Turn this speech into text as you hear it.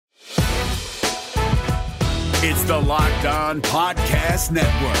It's the Locked On Podcast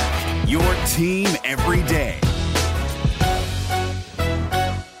Network, your team every day.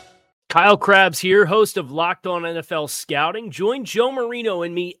 Kyle Krabs here, host of Locked On NFL Scouting. Join Joe Marino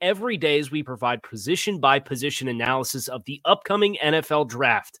and me every day as we provide position-by-position analysis of the upcoming NFL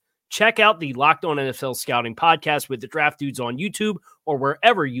Draft. Check out the Locked On NFL Scouting podcast with the Draft Dudes on YouTube or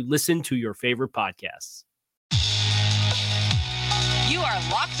wherever you listen to your favorite podcasts. You are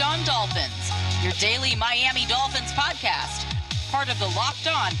Locked On Dolphins, your daily Miami Dolphins podcast, part of the Locked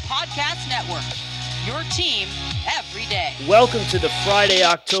On Podcast Network, your team every day. Welcome to the Friday,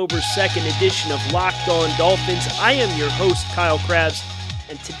 October 2nd edition of Locked On Dolphins. I am your host, Kyle Krabs,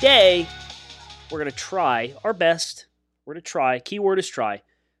 and today we're going to try our best. We're going to try, keyword is try,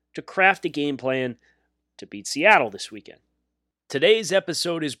 to craft a game plan to beat Seattle this weekend. Today's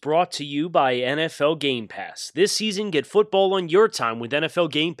episode is brought to you by NFL Game Pass. This season, get football on your time with NFL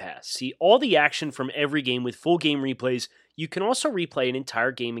Game Pass. See all the action from every game with full game replays. You can also replay an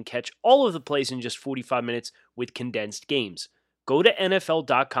entire game and catch all of the plays in just 45 minutes with condensed games. Go to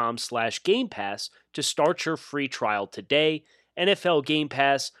NFL.com/Game Pass to start your free trial today. NFL Game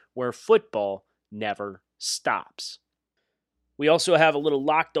Pass, where football never stops. We also have a little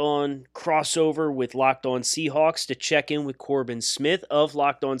Locked On crossover with Locked On Seahawks to check in with Corbin Smith of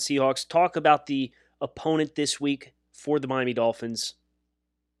Locked On Seahawks. Talk about the opponent this week for the Miami Dolphins,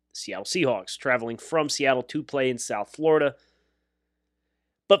 the Seattle Seahawks, traveling from Seattle to play in South Florida.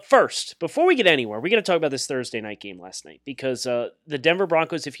 But first, before we get anywhere, we're going to talk about this Thursday night game last night because the Denver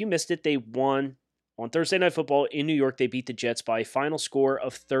Broncos, if you missed it, they won on Thursday Night Football in New York. They beat the Jets by a final score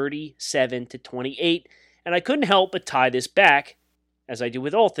of 37-28. And I couldn't help but tie this back, as I do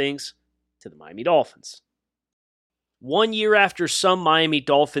with all things, to the Miami Dolphins. 1 year after some Miami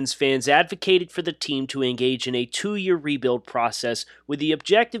Dolphins fans advocated for the team to engage in a 2-year rebuild process with the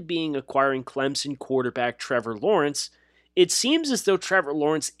objective being acquiring Clemson quarterback Trevor Lawrence, it seems as though Trevor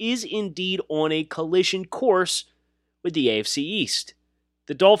Lawrence is indeed on a collision course with the AFC East.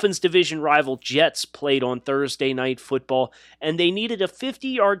 The Dolphins' division rival Jets played on Thursday Night Football, and they needed a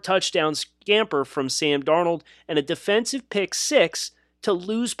 50-yard touchdown scamper from Sam Darnold and a defensive pick six to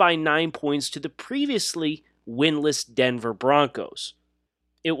lose by 9 points to the previously winless Denver Broncos.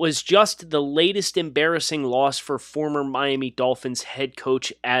 It was just the latest embarrassing loss for former Miami Dolphins head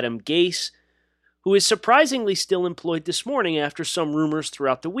coach Adam Gase, who is surprisingly still employed this morning after some rumors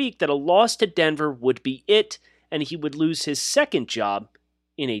throughout the week that a loss to Denver would be it, and he would lose his second job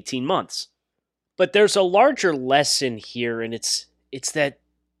in 18 months. But there's a larger lesson here, and it's that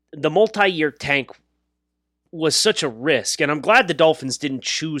the multi-year tank was such a risk, and I'm glad the Dolphins didn't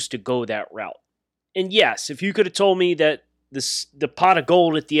choose to go that route. And yes, if you could have told me that the pot of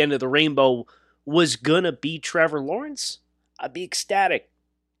gold at the end of the rainbow was gonna be Trevor Lawrence, I'd be ecstatic.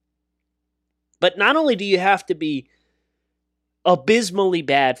 But not only do you have to be abysmally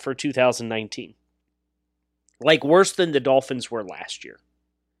bad for 2019, like worse than the Dolphins were last year,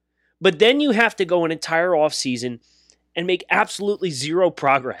 but then you have to go an entire offseason and make absolutely zero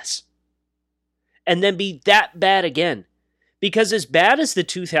progress. And then be that bad again. Because as bad as the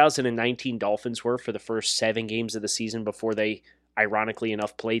 2019 Dolphins were for the first 7 games of the season before they, ironically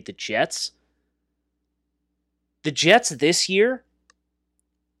enough, played the Jets this year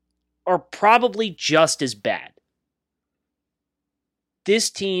are probably just as bad.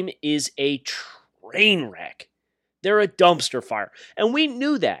 This team is a train wreck. They're a dumpster fire. And we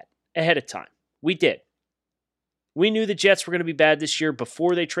knew that ahead of time. We did. We knew the Jets were going to be bad this year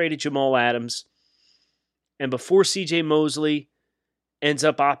before they traded Jamal Adams and before CJ Mosley ends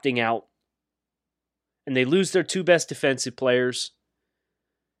up opting out and they lose their 2 best defensive players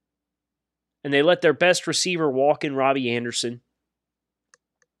and they let their best receiver walk in Robbie Anderson.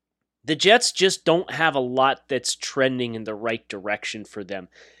 The Jets just don't have a lot that's trending in the right direction for them.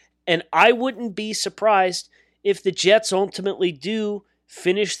 And I wouldn't be surprised if the Jets ultimately do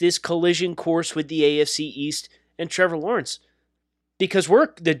finish this collision course with the AFC East and Trevor Lawrence. Because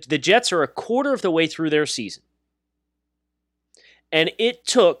the Jets are a quarter of the way through their season. And it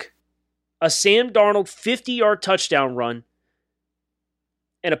took a Sam Darnold 50-yard touchdown run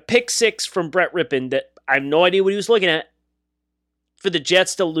and a pick six from Brett Rippon that I have no idea what he was looking at for the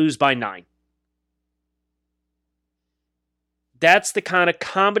Jets to lose by 9. That's the kind of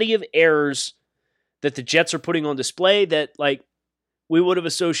comedy of errors that the Jets are putting on display that, we would have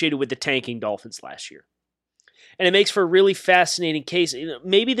associated with the tanking Dolphins last year. And it makes for a really fascinating case.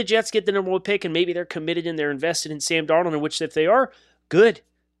 Maybe the Jets get the number 1 pick and maybe they're committed and they're invested in Sam Darnold, in which if they are, good.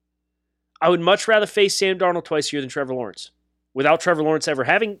 I would much rather face Sam Darnold twice a year than Trevor Lawrence, without Trevor Lawrence ever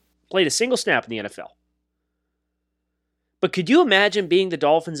having played a single snap in the NFL. But could you imagine being the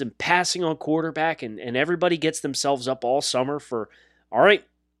Dolphins and passing on quarterback and everybody gets themselves up all summer for, all right,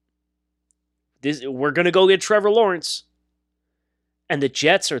 we're going to go get Trevor Lawrence, and the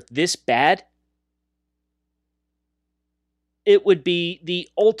Jets are this bad? It would be the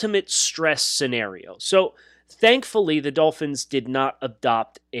ultimate stress scenario. So thankfully, the Dolphins did not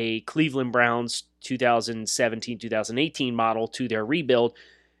adopt a Cleveland Browns 2017-2018 model to their rebuild,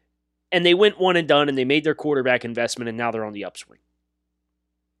 and they went one and done, and they made their quarterback investment, and now they're on the upswing.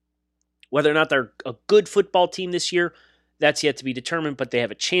 Whether or not they're a good football team this year, that's yet to be determined, but they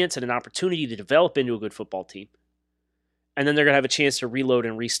have a chance and an opportunity to develop into a good football team. And then they're going to have a chance to reload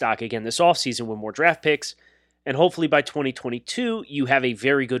and restock again this offseason with more draft picks, and hopefully by 2022, you have a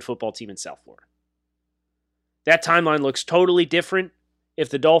very good football team in South Florida. That timeline looks totally different if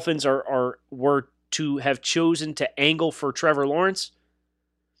the Dolphins were to have chosen to angle for Trevor Lawrence.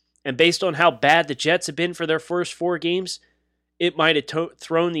 And based on how bad the Jets have been for their first 4 games, it might have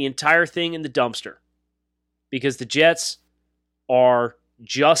thrown the entire thing in the dumpster. Because the Jets are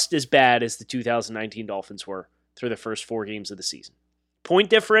just as bad as the 2019 Dolphins were through the first 4 games of the season. Point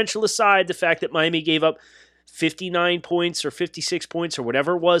differential aside, the fact that Miami gave up 59 points or 56 points or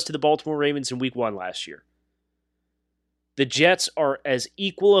whatever it was to the Baltimore Ravens in Week 1 last year. The Jets are as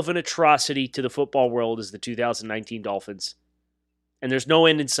equal of an atrocity to the football world as the 2019 Dolphins. And there's no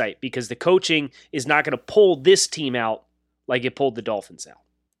end in sight because the coaching is not going to pull this team out like it pulled the Dolphins out.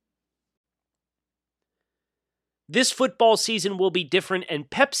 This football season will be different, and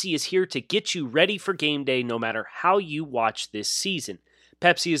Pepsi is here to get you ready for game day no matter how you watch this season.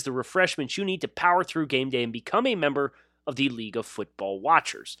 Pepsi is the refreshment you need to power through game day and become a member of the League of Football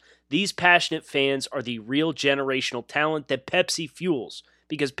Watchers. These passionate fans are the real generational talent that Pepsi fuels,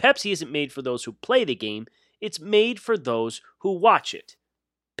 because Pepsi isn't made for those who play the game, it's made for those who watch it.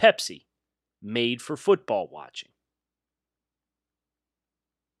 Pepsi, made for football watching.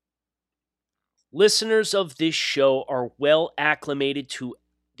 Listeners of this show are well acclimated to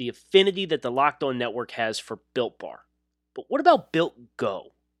the affinity that the Locked On Network has for Built Bar. But what about Built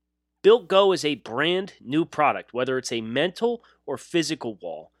Go? Built Go is a brand new product. Whether it's a mental or physical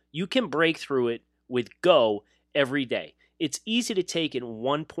wall, you can break through it with Go every day. It's easy to take in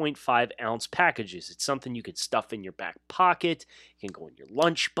 1.5 ounce packages. It's something you can stuff in your back pocket. It can go in your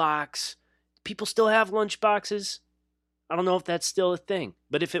lunchbox. People still have lunchboxes. I don't know if that's still a thing.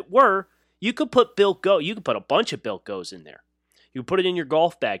 But if it were, you could put Built Go. You could put a bunch of Built Go's in there. You could put it in your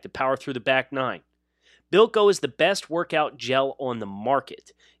golf bag to power through the back 9. Built Go is the best workout gel on the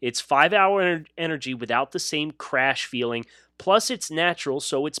market. It's 5-hour energy without the same crash feeling. Plus, it's natural,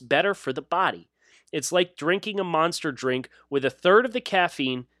 so it's better for the body. It's like drinking a Monster drink with a third of the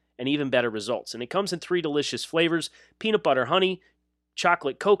caffeine and even better results. And it comes in 3 delicious flavors: peanut butter honey,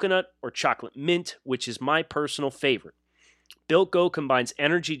 chocolate coconut, or chocolate mint, which is my personal favorite. Built Go combines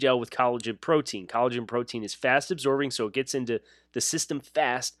energy gel with collagen protein. Collagen protein is fast absorbing, so it gets into the system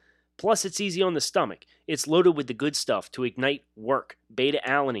fast. Plus, it's easy on the stomach. It's loaded with the good stuff to ignite work: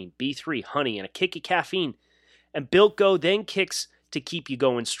 beta-alanine, B3, honey, and a kick of caffeine. And Built Go then kicks to keep you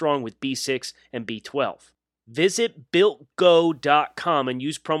going strong with B6 and B12. Visit BuiltGo.com and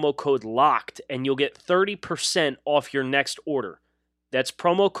use promo code LOCKED, and you'll get 30% off your next order. That's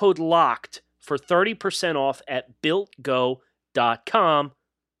promo code LOCKED for 30% off at BuiltGo.com.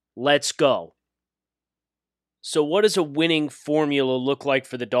 Let's go. So what does a winning formula look like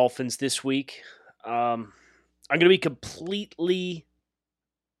for the Dolphins this week? I'm going to be completely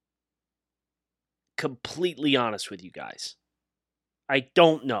honest with you guys. I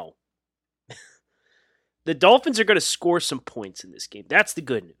don't know. The Dolphins are going to score some points in this game. That's the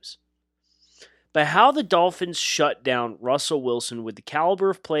good news. But how the Dolphins shut down Russell Wilson with the caliber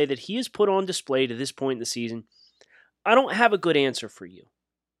of play that he has put on display to this point in the season, I don't have a good answer for you.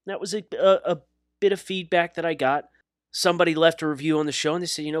 That was a bit of feedback that I got. Somebody left a review on the show and they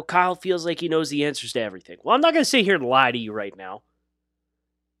said, Kyle feels like he knows the answers to everything. Well, I'm not going to sit here and lie to you right now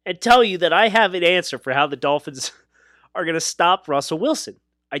and tell you that I have an answer for how the Dolphins are going to stop Russell Wilson.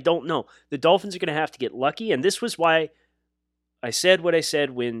 I don't know. The Dolphins are going to have to get lucky, and this was why I said what I said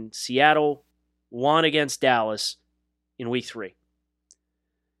when Seattle won against Dallas in Week 3.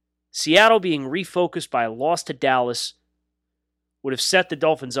 Seattle being refocused by a loss to Dallas would have set the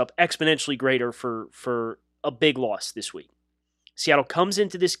Dolphins up exponentially greater for a big loss this week. Seattle comes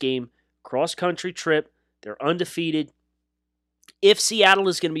into this game, cross-country trip, they're undefeated. If Seattle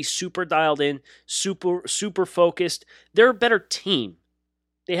is going to be super dialed in, super focused, they're a better team.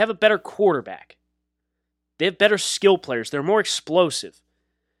 They have a better quarterback. They have better skill players. They're more explosive.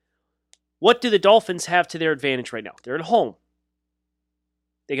 What do the Dolphins have to their advantage right now? They're at home.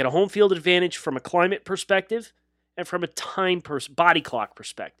 They get a home field advantage from a climate perspective, and from a body clock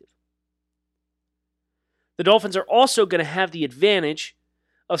perspective. The Dolphins are also going to have the advantage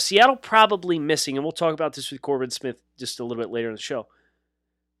of Seattle probably missing, and we'll talk about this with Corbin Smith just a little bit later in the show.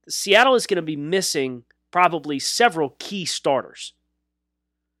 Seattle is going to be missing probably several key starters.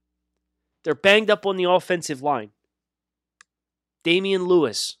 They're banged up on the offensive line. Damian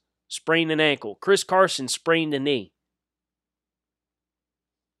Lewis sprained an ankle. Chris Carson sprained a knee.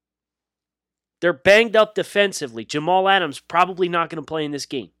 They're banged up defensively. Jamal Adams probably not going to play in this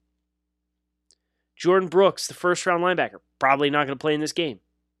game. Jordan Brooks, the first-round linebacker, probably not going to play in this game.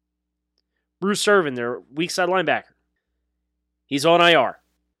 Bruce Irvin, their weak side linebacker, he's on IR.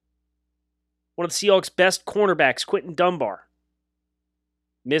 One of the Seahawks' best cornerbacks, Quentin Dunbar,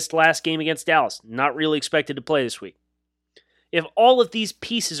 missed last game against Dallas. Not really expected to play this week. If all of these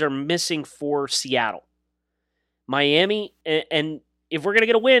pieces are missing for Seattle, Miami, and if we're going to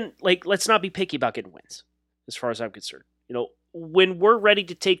get a win, let's not be picky about getting wins, as far as I'm concerned. When we're ready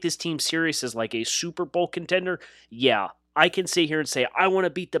to take this team serious as like a Super Bowl contender, yeah, I can sit here and say, I want to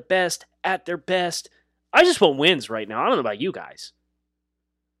beat the best at their best. I just want wins right now. I don't know about you guys.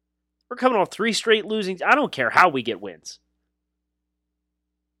 We're coming off 3 straight losing. I don't care how we get wins.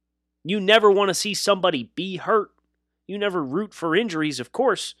 You never want to see somebody be hurt. You never root for injuries, of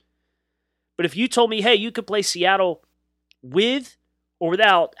course. But if you told me, hey, you could play Seattle with or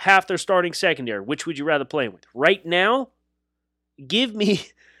without half their starting secondary, which would you rather play with? Right now, give me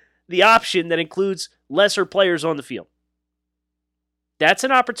the option that includes lesser players on the field. That's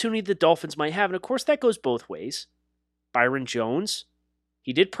an opportunity the Dolphins might have. And of course, that goes both ways. Byron Jones,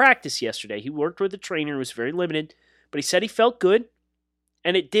 he did practice yesterday. He worked with the trainer. It was very limited. But he said he felt good.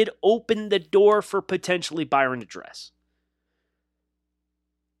 And it did open the door for potentially Byron to dress.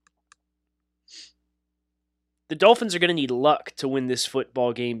 The Dolphins are going to need luck to win this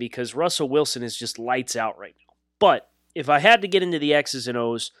football game because Russell Wilson is just lights out right now. But if I had to get into the X's and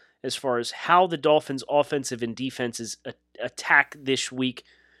O's as far as how the Dolphins' offensive and defenses attack this week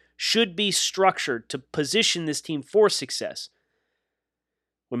should be structured to position this team for success.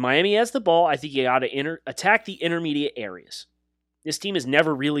 When Miami has the ball, I think you got to attack the intermediate areas. This team is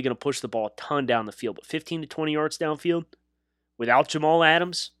never really going to push the ball a ton down the field, but 15 to 20 yards downfield without Jamal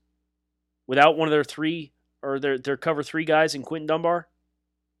Adams, without one of their their cover 3 guys in Quentin Dunbar,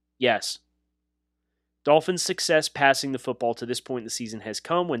 yes. Dolphins' success passing the football to this point in the season has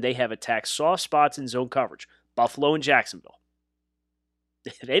come when they have attacked soft spots in zone coverage. Buffalo and Jacksonville.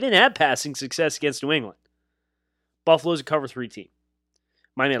 They didn't have passing success against New England. Buffalo's a cover 3 team.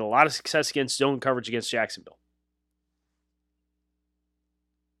 Miami had a lot of success against zone coverage against Jacksonville.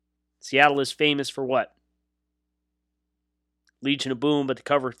 Seattle is famous for what? Legion of Boom, but the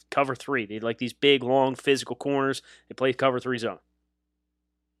cover 3. They like these big, long, physical corners. They play cover 3 zone.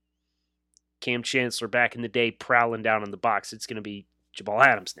 Cam Chancellor back in the day prowling down in the box. It's going to be Jamal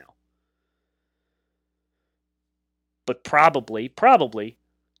Adams now. But probably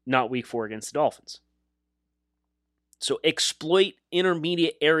not week 4 against the Dolphins. So exploit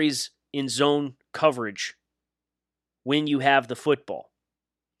intermediate areas in zone coverage when you have the football.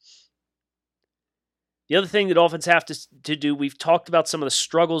 The other thing the Dolphins have to do, we've talked about some of the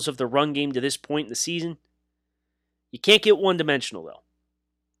struggles of the run game to this point in the season. You can't get one-dimensional, though.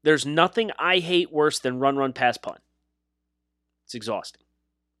 There's nothing I hate worse than run, pass, punt. It's exhausting.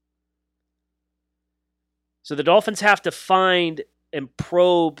 So the Dolphins have to find and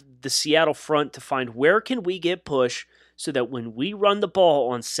probe the Seattle front to find where can we get push so that when we run the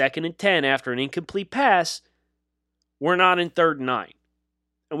ball on 2nd and 10 after an incomplete pass, we're not in 3rd and 9.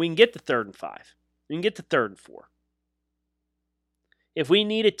 And we can get to 3rd and 5. We can get to 3rd and 4. If we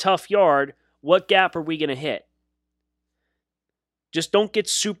need a tough yard, what gap are we going to hit? Just don't get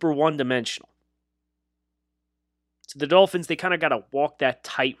super one-dimensional. So the Dolphins, they kind of got to walk that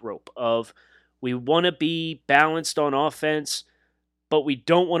tightrope of we want to be balanced on offense, but we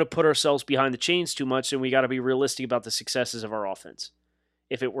don't want to put ourselves behind the chains too much, and we got to be realistic about the successes of our offense.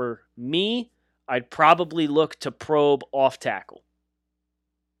 If it were me, I'd probably look to probe off tackle.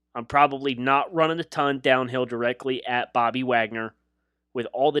 I'm probably not running a ton downhill directly at Bobby Wagner with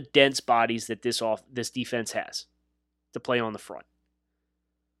all the dense bodies that this defense has to play on the front.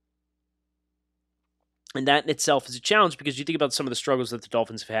 And that in itself is a challenge because you think about some of the struggles that the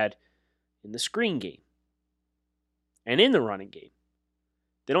Dolphins have had in the screen game and in the running game.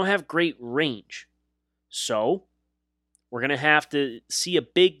 They don't have great range. So we're going to have to see a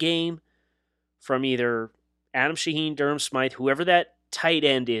big game from either Adam Shaheen, Durham Smythe, whoever that tight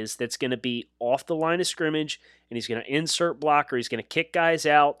end is that's going to be off the line of scrimmage, and he's going to insert blocker, he's going to kick guys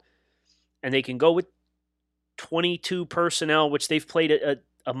out, and they can go with 22 personnel, which they've played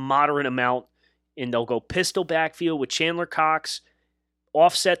a moderate amount and they'll go pistol backfield with Chandler Cox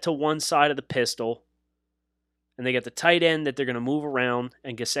offset to one side of the pistol, and they got the tight end that they're going to move around,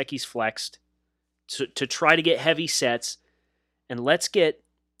 and Gesicki's flexed to try to get heavy sets, and let's get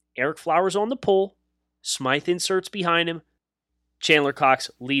Eric Flowers on the pull, Smythe inserts behind him, Chandler Cox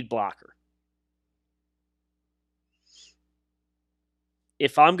lead blocker.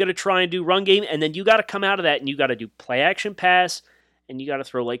 If I'm going to try and do run game, and then you got to come out of that and you got to do play action pass, and you got to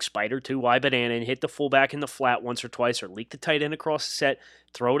throw like Spider 2Y banana and hit the fullback in the flat once or twice, or leak the tight end across the set,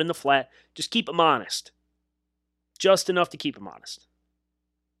 throw it in the flat. Just keep him honest. Just enough to keep him honest.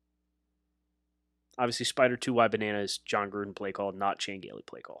 Obviously, Spider 2Y banana is John Gruden play call, not Shane Gailey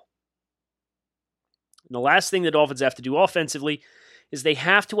play call. And the last thing the Dolphins have to do offensively is they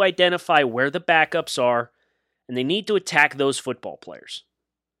have to identify where the backups are, and they need to attack those football players.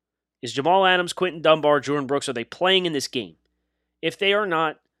 Is Jamal Adams, Quentin Dunbar, Jordan Brooks, are they playing in this game? If they are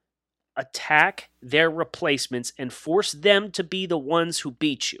not, attack their replacements and force them to be the ones who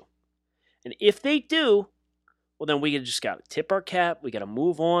beat you. And if they do, well, then we just got to tip our cap. We got to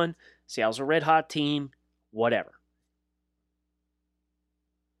move on. Seattle's a red-hot team. Whatever.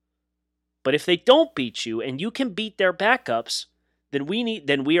 But if they don't beat you and you can beat their backups, then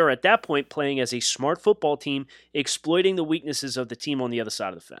we are at that point playing as a smart football team, exploiting the weaknesses of the team on the other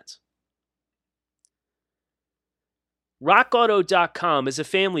side of the fence. RockAuto.com is a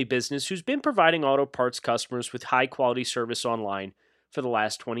family business who's been providing auto parts customers with high-quality service online for the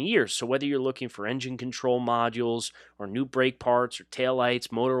last 20 years. So whether you're looking for engine control modules or new brake parts or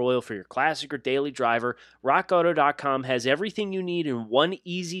taillights, motor oil for your classic or daily driver, RockAuto.com has everything you need in one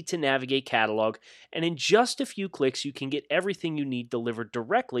easy-to-navigate catalog, and in just a few clicks, you can get everything you need delivered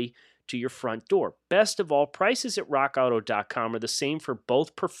directly to your front door. Best of all, prices at RockAuto.com are the same for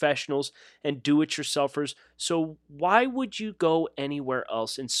both professionals and do-it-yourselfers, so why would you go anywhere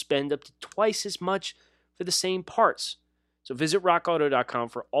else and spend up to twice as much for the same parts? So visit RockAuto.com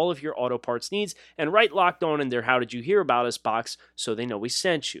for all of your auto parts needs and write Locked On in their How Did You Hear About Us box so they know we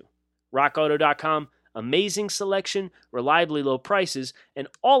sent you. RockAuto.com, amazing selection, reliably low prices, and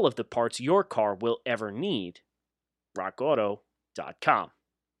all of the parts your car will ever need. RockAuto.com.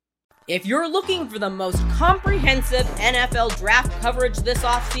 If you're looking for the most comprehensive NFL draft coverage this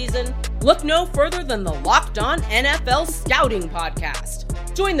offseason, look no further than the Locked On NFL Scouting Podcast.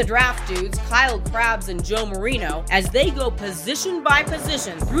 Join the draft dudes, Kyle Krabs and Joe Marino, as they go position by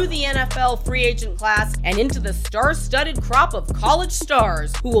position through the NFL free agent class and into the star-studded crop of college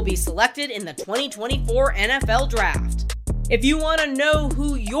stars who will be selected in the 2024 NFL Draft. If you want to know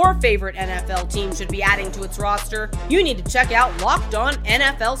who your favorite NFL team should be adding to its roster, you need to check out Locked On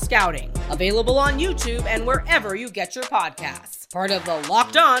NFL Scouting, available on YouTube and wherever you get your podcasts. Part of the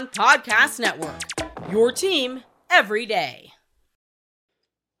Locked On Podcast Network, your team every day.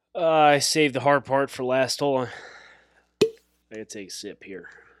 I saved the hard part for last. Hold on. I gotta take a sip here.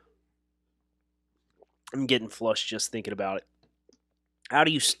 I'm getting flushed just thinking about it. How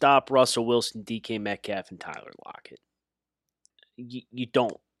do you stop Russell Wilson, DK Metcalf, and Tyler Lockett? You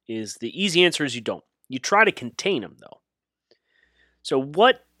don't. The easy answer is you don't. You try to contain them, though. So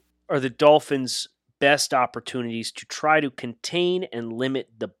what are the Dolphins' best opportunities to try to contain and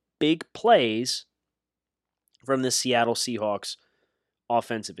limit the big plays from the Seattle Seahawks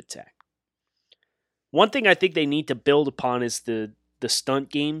offensive attack? One thing I think they need to build upon is the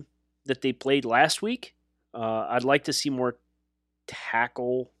stunt game that they played last week. I'd like to see more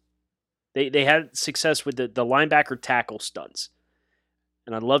tackle. They had success with the linebacker tackle stunts.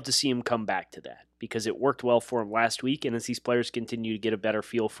 And I'd love to see him come back to that because it worked well for him last week. And as these players continue to get a better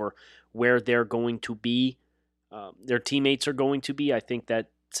feel for where they're going to be, their teammates are going to be, I think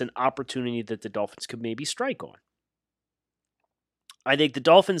that's an opportunity that the Dolphins could maybe strike on. I think the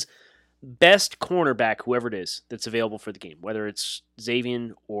Dolphins' best cornerback, whoever it is that's available for the game, whether it's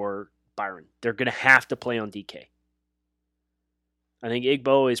Xavier or Byron, they're going to have to play on DK. I think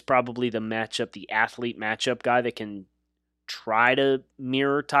Igbo is probably the athlete matchup guy that can try to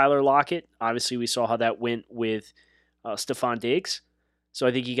mirror Tyler Lockett. Obviously, we saw how that went with Stephon Diggs. So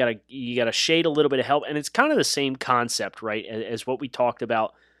I think you gotta shade a little bit of help, and it's kind of the same concept, right, as what we talked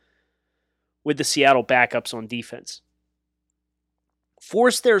about with the Seattle backups on defense.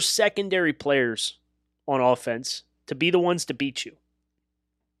 Force their secondary players on offense to be the ones to beat you,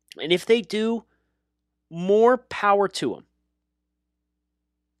 and if they do, more power to them.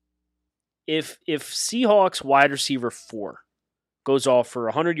 If Seahawks wide receiver 4 goes off for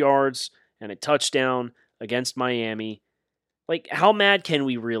 100 yards and a touchdown against Miami, like, how mad can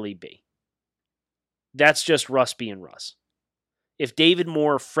we really be? That's just Russ being Russ. If David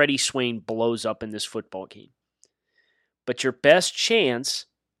Moore or Freddie Swain blows up in this football game. But your best chance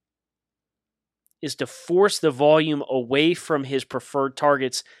is to force the volume away from his preferred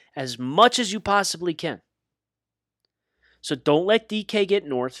targets as much as you possibly can. So don't let DK get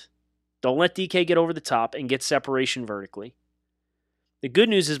north. Don't let DK get over the top and get separation vertically. The good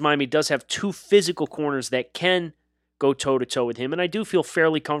news is Miami does have two physical corners that can go toe-to-toe with him, and I do feel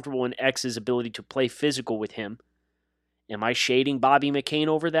fairly comfortable in X's ability to play physical with him. Am I shading Bobby McCain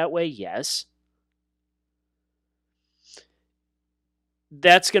over that way? Yes.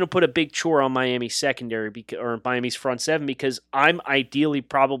 That's going to put a big chore on Miami's secondary or Miami's front seven because I'm ideally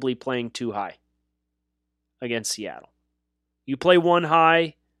probably playing too high against Seattle. You play one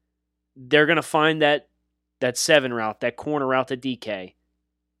high, they're going to find that seven route, that corner route to DK,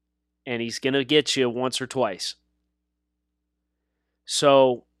 and he's going to get you once or twice.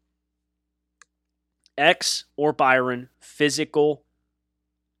 So, X or Byron, physical,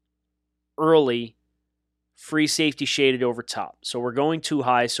 early, free safety shaded over top. So we're going too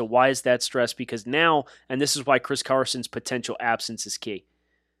high. So why is that stress? Because now, and this is why Chris Carson's potential absence is key.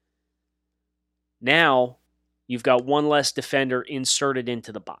 Now, you've got one less defender inserted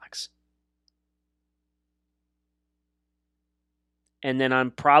into the box. And then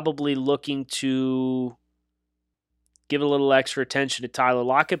I'm probably looking to give a little extra attention to Tyler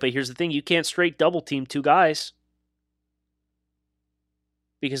Lockett. But here's the thing. You can't straight double team two guys.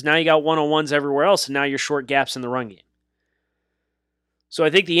 Because now you got one-on-ones everywhere else, and now you're short gaps in the run game. So I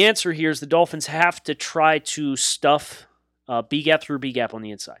think the answer here is the Dolphins have to try to stuff B-gap through B-gap on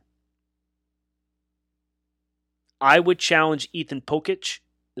the inside. I would challenge Ethan Pokic,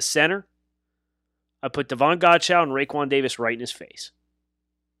 the center. I put Devon Godchow and Raekwon Davis right in his face.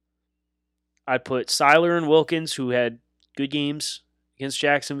 I'd put Seiler and Wilkins, who had good games against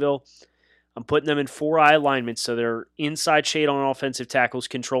Jacksonville. I'm putting them in 4-eye alignments, so they're inside shade on offensive tackles,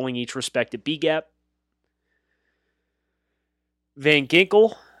 controlling each respective B-gap. Van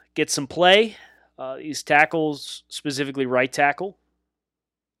Ginkel gets some play. He's tackles, specifically right tackle.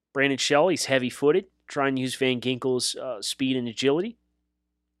 Brandon Shell, he's heavy-footed. Try and use Van Ginkel's speed and agility.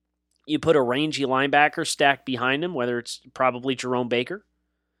 You put a rangy linebacker stacked behind him, whether it's probably Jerome Baker.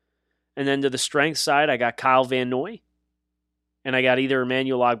 And then to the strength side, I got Kyle Van Noy. And I got either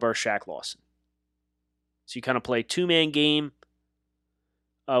Emmanuel Ogbah or Shaq Lawson. So you kind of play two-man game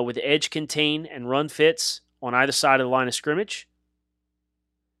with edge contain and run fits on either side of the line of scrimmage.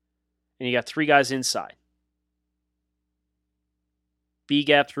 And you got three guys inside.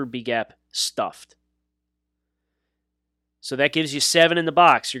 B-gap through B-gap stuffed. So that gives you 7 in the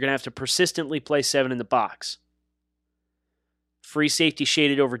box. You're going to have to persistently play 7 in the box. Free safety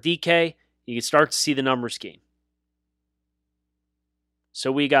shaded over DK. You can start to see the numbers game.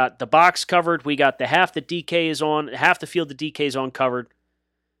 So we got the box covered. We got the half the DK is on, half the field the DK is on covered.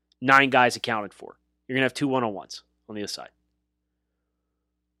 9 guys accounted for. You're going to have 2 one-on-ones on the other side.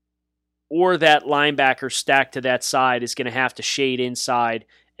 Or that linebacker stacked to that side is going to have to shade inside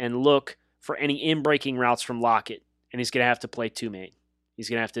and look for any in-breaking routes from Lockett. And he's going to have to play two-man. He's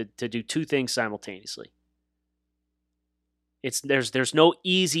going to have to do 2 things simultaneously. There's no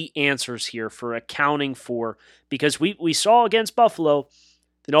easy answers here for accounting for, because we saw against Buffalo,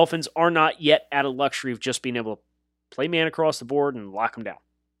 the Dolphins are not yet at a luxury of just being able to play man across the board and lock them down.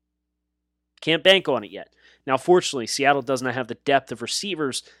 Can't bank on it yet. Now, fortunately, Seattle does not have the depth of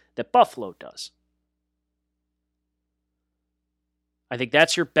receivers that Buffalo does. I think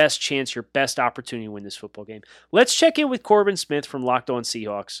that's your best chance, your best opportunity to win this football game. Let's check in with Corbin Smith from Locked On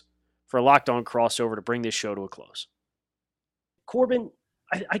Seahawks for a Locked On crossover to bring this show to a close. Corbin,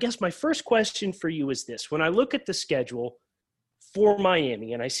 I guess my first question for you is this. When I look at the schedule for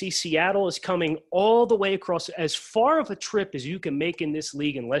Miami and I see Seattle is coming all the way across, as far of a trip as you can make in this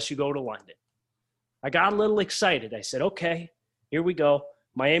league unless you go to London, I got a little excited. I said, okay, here we go.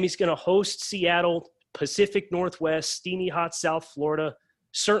 Miami's going to host Seattle, Pacific Northwest, steamy hot South Florida.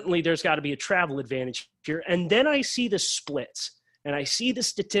 Certainly there's got to be a travel advantage here. And then I see the splits and I see the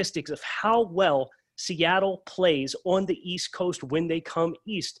statistics of how well Seattle plays on the East Coast when they come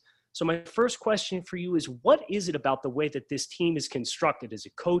east. So my first question for you is, what is it about the way that this team is constructed? Is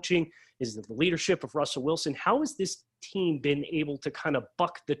it coaching? Is it the leadership of Russell Wilson? How has this team been able to kind of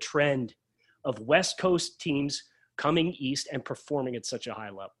buck the trend of West Coast teams coming east and performing at such a high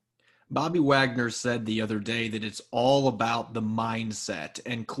level? Bobby Wagner said the other day that it's all about the mindset.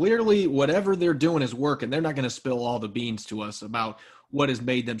 And clearly, whatever they're doing is working. They're not going to spill all the beans to us about what has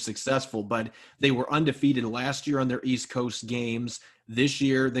made them successful, but they were undefeated last year on their East Coast games. This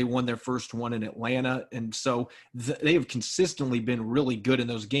year, they won their first one in Atlanta. And so they have consistently been really good in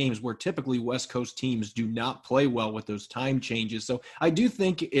those games where typically West Coast teams do not play well with those time changes. So I do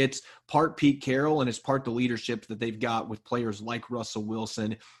think it's part Pete Carroll and it's part the leadership that they've got with players like Russell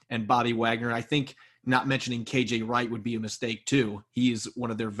Wilson and Bobby Wagner. I think not mentioning KJ Wright would be a mistake too. He is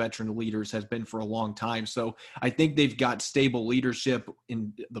one of their veteran leaders, has been for a long time. So I think they've got stable leadership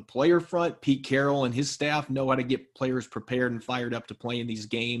in the player front. Pete Carroll and his staff know how to get players prepared and fired up to play in these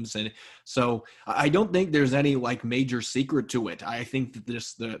games. And so I don't think there's any like major secret to it. I think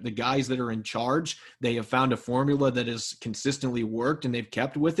that the guys that are in charge, they have found a formula that has consistently worked and they've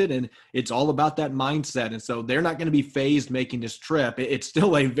kept with it. And it's all about that mindset. And so they're not going to be phased making this trip. It's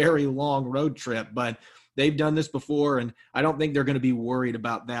still a very long road trip, but they've done this before, and I don't think they're going to be worried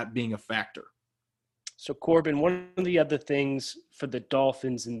about that being a factor. So, Corbin, one of the other things for the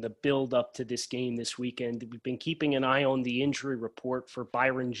Dolphins in the build-up to this game this weekend, we've been keeping an eye on the injury report for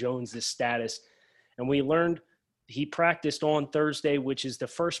Byron Jones' status, and we learned he practiced on Thursday, which is the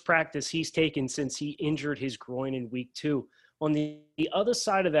first practice he's taken since he injured his groin in week 2. On the other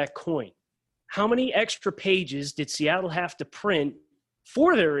side of that coin, how many extra pages did Seattle have to print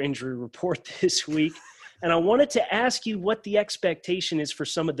for their injury report this week? And I wanted to ask you what the expectation is for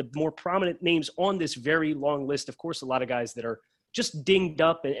some of the more prominent names on this very long list. Of course, a lot of guys that are just dinged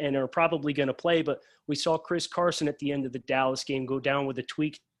up and are probably going to play, but we saw Chris Carson at the end of the Dallas game go down with a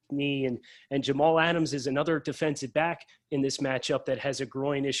tweaked knee, and Jamal Adams is another defensive back in this matchup that has a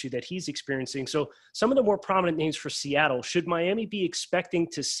groin issue that he's experiencing. So some of the more prominent names for Seattle, should Miami be expecting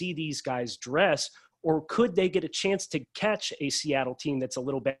to see these guys dress, or could they get a chance to catch a Seattle team that's a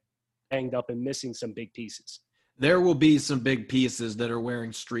little bit banged up and missing some big pieces? There will be some big pieces that are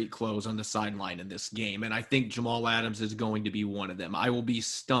wearing street clothes on the sideline in this game, and I think Jamal Adams is going to be one of them. I will be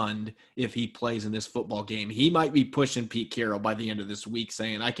stunned if he plays in this football game. He might be pushing Pete Carroll by the end of this week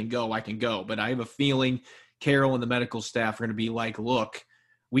saying, I can go, but I have a feeling Carroll and the medical staff are going to be like, look,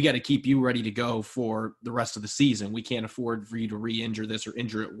 we got to keep you ready to go for the rest of the season. We can't afford for you to re-injure this or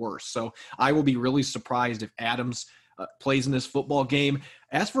injure it worse. So I will be really surprised if Adams plays in this football game.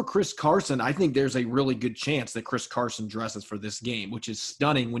 As for Chris Carson, I think there's a really good chance that Chris Carson dresses for this game, which is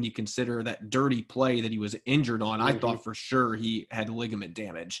stunning when you consider that dirty play that he was injured on. I thought for sure he had ligament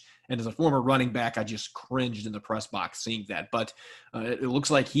damage. And as a former running back, I just cringed in the press box seeing that. But it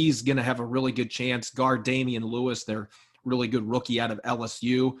looks like he's going to have a really good chance. Guard Damian Lewis, their really good rookie out of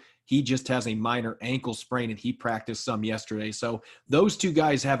LSU, he just has a minor ankle sprain, and he practiced some yesterday. So those two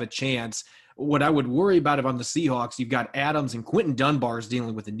guys have a chance. What I would worry about if I'm the Seahawks, you've got Adams and Quentin Dunbar is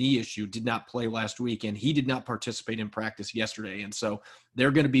dealing with a knee issue, did not play last week, and he did not participate in practice yesterday. And so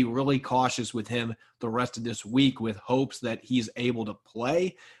they're going to be really cautious with him the rest of this week with hopes that he's able to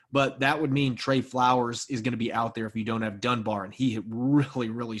play. But that would mean Trey Flowers is going to be out there if you don't have Dunbar, and he really,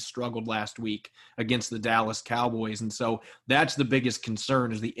 really struggled last week against the Dallas Cowboys. And so that's the biggest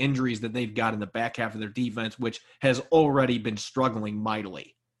concern is the injuries that they've got in the back half of their defense, which has already been struggling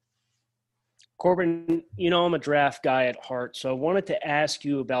mightily. Corbin, you know I'm a draft guy at heart, so I wanted to ask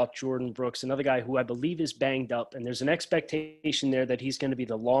you about Jordan Brooks, another guy who I believe is banged up, and there's an expectation there that he's going to be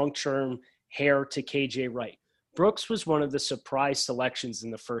the long-term heir to KJ Wright. Brooks was one of the surprise selections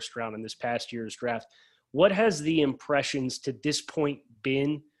in the first round in this past year's draft. What has the impressions to this point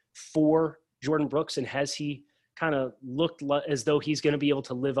been for Jordan Brooks, and has he kind of looked as though he's going to be able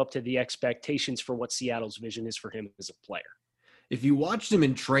to live up to the expectations for what Seattle's vision is for him as a player? If you watched him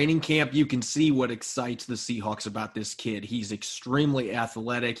in training camp, you can see what excites the Seahawks about this kid. He's extremely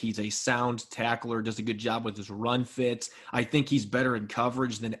athletic. He's a sound tackler, does a good job with his run fits. I think he's better in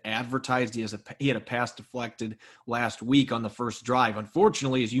coverage than advertised. He had a pass deflected last week on the first drive.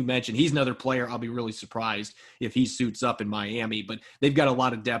 Unfortunately, as you mentioned, he's another player I'll be really surprised if he suits up in Miami. But they've got a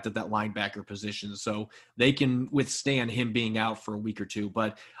lot of depth at that linebacker position, so they can withstand him being out for a week or two.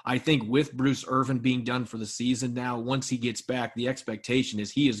 But I think with Bruce Irvin being done for the season now, once he gets back, the expectation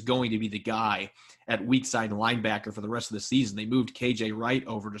is he is going to be the guy at weak side linebacker for the rest of the season. They moved KJ Wright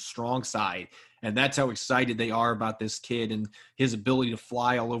over to strong side, and that's how excited they are about this kid and his ability to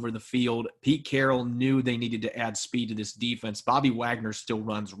fly all over the field. Pete Carroll knew they needed to add speed to this defense. Bobby Wagner still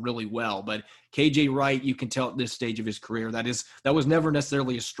runs really well, but KJ Wright, you can tell at this stage of his career, that was never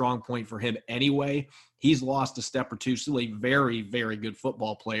necessarily a strong point for him anyway. He's lost a step or two, still a very, very good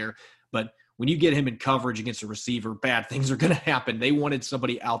football player, but when you get him in coverage against a receiver, bad things are going to happen. They wanted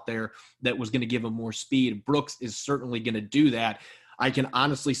somebody out there that was going to give him more speed. Brooks is certainly going to do that. I can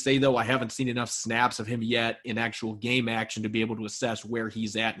honestly say, though, I haven't seen enough snaps of him yet in actual game action to be able to assess where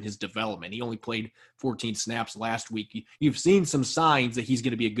he's at in his development. He only played 14 snaps last week. You've seen some signs that he's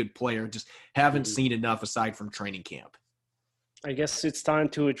going to be a good player, just haven't seen enough aside from training camp. I guess it's time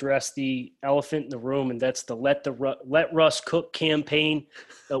to address the elephant in the room, and that's the Let Russ Cook campaign.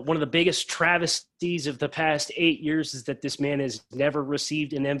 One of the biggest travesties of the past 8 years is that this man has never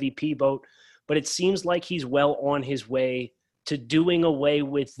received an MVP vote, but it seems like he's well on his way to doing away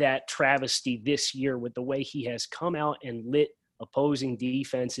with that travesty this year with the way he has come out and lit opposing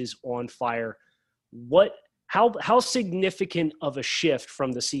defenses on fire. How significant of a shift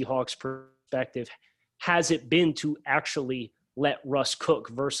from the Seahawks perspective has it been to actually let Russ cook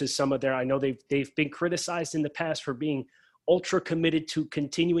versus some of their, I know they've been criticized in the past for being ultra committed to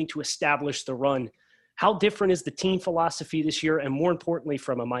continuing to establish the run. How different is the team philosophy this year? And more importantly,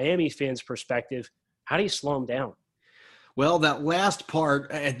 from a Miami fan's perspective, how do you slow them down? Well, that last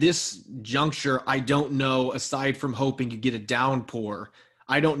part at this juncture, I don't know, aside from hoping you get a downpour,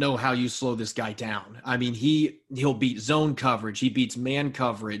 I don't know how you slow this guy down. I mean, he'll beat zone coverage. He beats man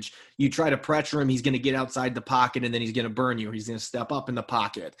coverage. You try to pressure him, he's going to get outside the pocket, and then he's going to burn you. He's going to step up in the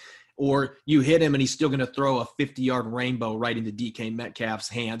pocket. Or you hit him, and he's still going to throw a 50-yard rainbow right into DK Metcalf's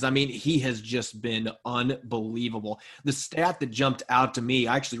hands. I mean, he has just been unbelievable. The stat that jumped out to me,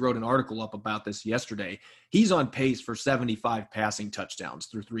 I actually wrote an article up about this yesterday. He's on pace for 75 passing touchdowns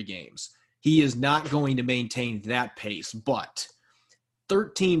through 3 games. He is not going to maintain that pace, but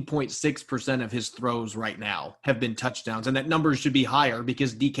 13.6% of his throws right now have been touchdowns, and that number should be higher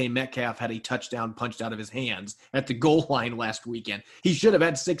because DK Metcalf had a touchdown punched out of his hands at the goal line last weekend. He should have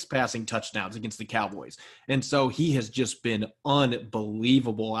had 6 passing touchdowns against the Cowboys, and so he has just been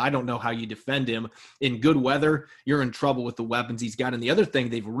unbelievable. I don't know how you defend him. In good weather, you're in trouble with the weapons he's got, and the other thing,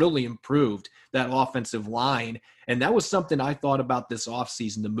 they've really improved that offensive line, and that was something I thought about this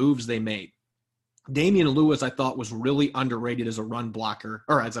offseason, the moves they made. Damian Lewis, I thought, was really underrated as a run blocker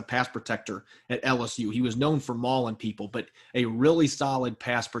or as a pass protector at LSU. He was known for mauling people, but a really solid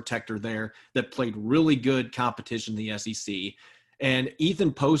pass protector there that played really good competition in the SEC. And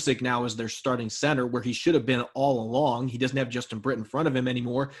Ethan Posick now is their starting center, where he should have been all along. He doesn't have Justin Britt in front of him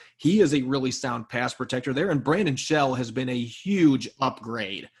anymore. He is a really sound pass protector there. And Brandon Shell has been a huge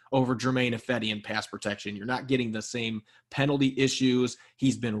upgrade over Jermaine Ifedi in pass protection. You're not getting the same penalty issues.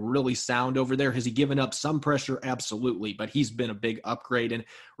 He's been really sound over there. Has he given up some pressure? Absolutely. But he's been a big upgrade. And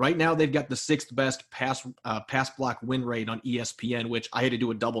right now they've got the 6th best pass block win rate on ESPN, which I had to do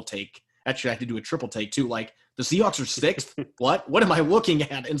a double take. Actually, I had to do a triple take too. Like, the Seahawks are 6th? What am I looking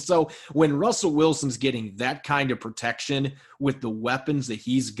at? And so when Russell Wilson's getting that kind of protection with the weapons that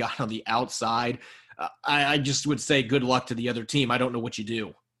he's got on the outside, I just would say good luck to the other team. I don't know what you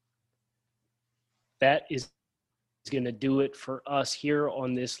do. That is going to do it for us here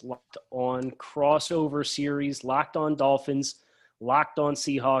on this Locked On crossover series, Locked On Dolphins, Locked On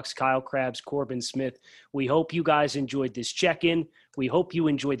Seahawks, Kyle Krabs, Corbin Smith. We hope you guys enjoyed this check-in. We hope you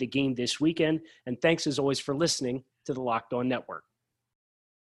enjoyed the game this weekend. And thanks as always for listening to the Locked On Network.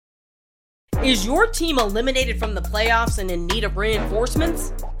 Is your team eliminated from the playoffs and in need of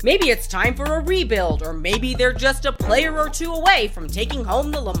reinforcements? Maybe it's time for a rebuild, or maybe they're just a player or two away from taking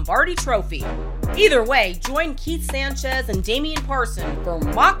home the Lombardi Trophy. Either way, join Keith Sanchez and Damian Parson for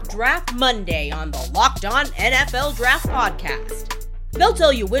Mock Draft Monday on the Locked On NFL Draft Podcast. They'll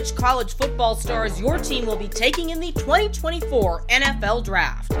tell you which college football stars your team will be taking in the 2024 NFL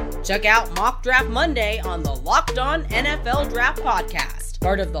Draft. Check out Mock Draft Monday on the Locked On NFL Draft Podcast,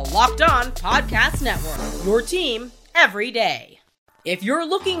 part of the Locked On Podcast Network, your team every day. If you're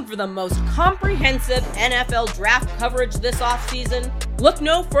looking for the most comprehensive NFL draft coverage this offseason, look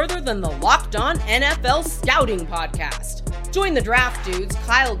no further than the Locked On NFL Scouting Podcast. Join the draft dudes,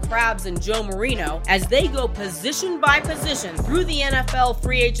 Kyle Krabs and Joe Marino, as they go position by position through the NFL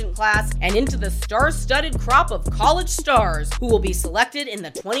free agent class and into the star-studded crop of college stars who will be selected in the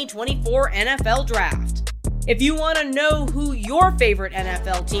 2024 NFL Draft. If you want to know who your favorite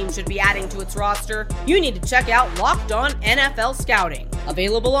NFL team should be adding to its roster, you need to check out Locked On NFL Scouting,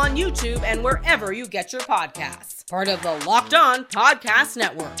 available on YouTube and wherever you get your podcasts. Part of the Locked On Podcast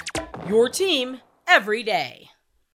Network, your team every day.